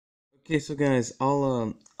Okay, so guys,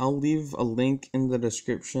 I'll leave a link in the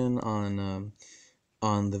description on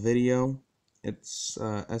the video. It's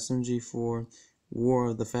SMG4 War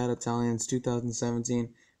of the Fat Italians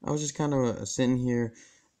 2017. I was just kind of sitting here,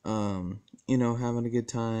 having a good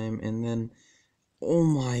time, and then, oh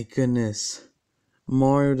my goodness,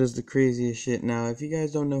 Mario does the craziest shit. Now, if you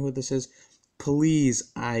guys don't know who this is,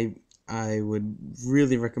 please, I would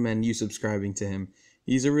really recommend you subscribing to him.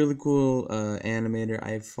 He's a really cool animator.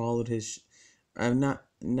 I've followed his. I've not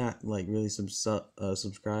like really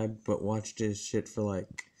subscribed, but watched his shit for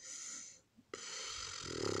like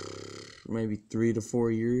maybe 3 to 4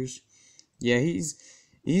 years. Yeah,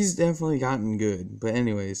 he's definitely gotten good. But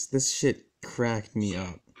anyways, this shit cracked me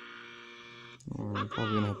up. I'm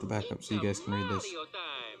probably gonna have to back up so you guys can read this.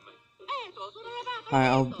 Hi,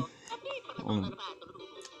 um,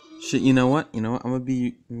 shit. You know what? I'm gonna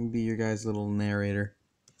be your guys' little narrator.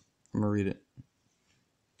 I'm gonna read it.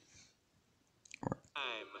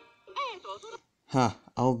 Ha!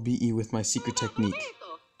 I'll beat you with my secret technique.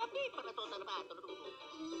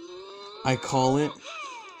 I call it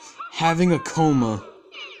having a coma.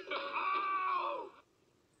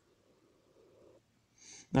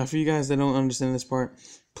 Now, for you guys that don't understand this part,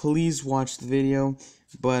 please watch the video.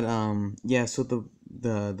 But yeah. So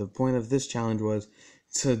the point of this challenge was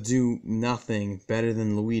to do nothing better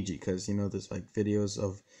than Luigi, because there's like videos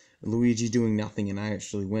of Luigi doing nothing and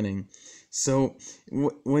actually winning. So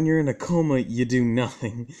when you're in a coma, you do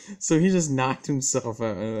nothing. So he just knocked himself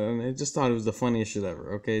out, and I just thought it was the funniest shit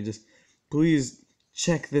ever. Okay, just please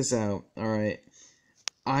check this out. All right,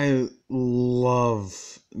 I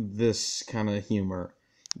love this kind of humor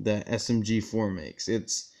that SMG4 makes.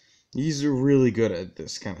 He's really good at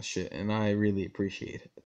this kind of shit, and I really appreciate it.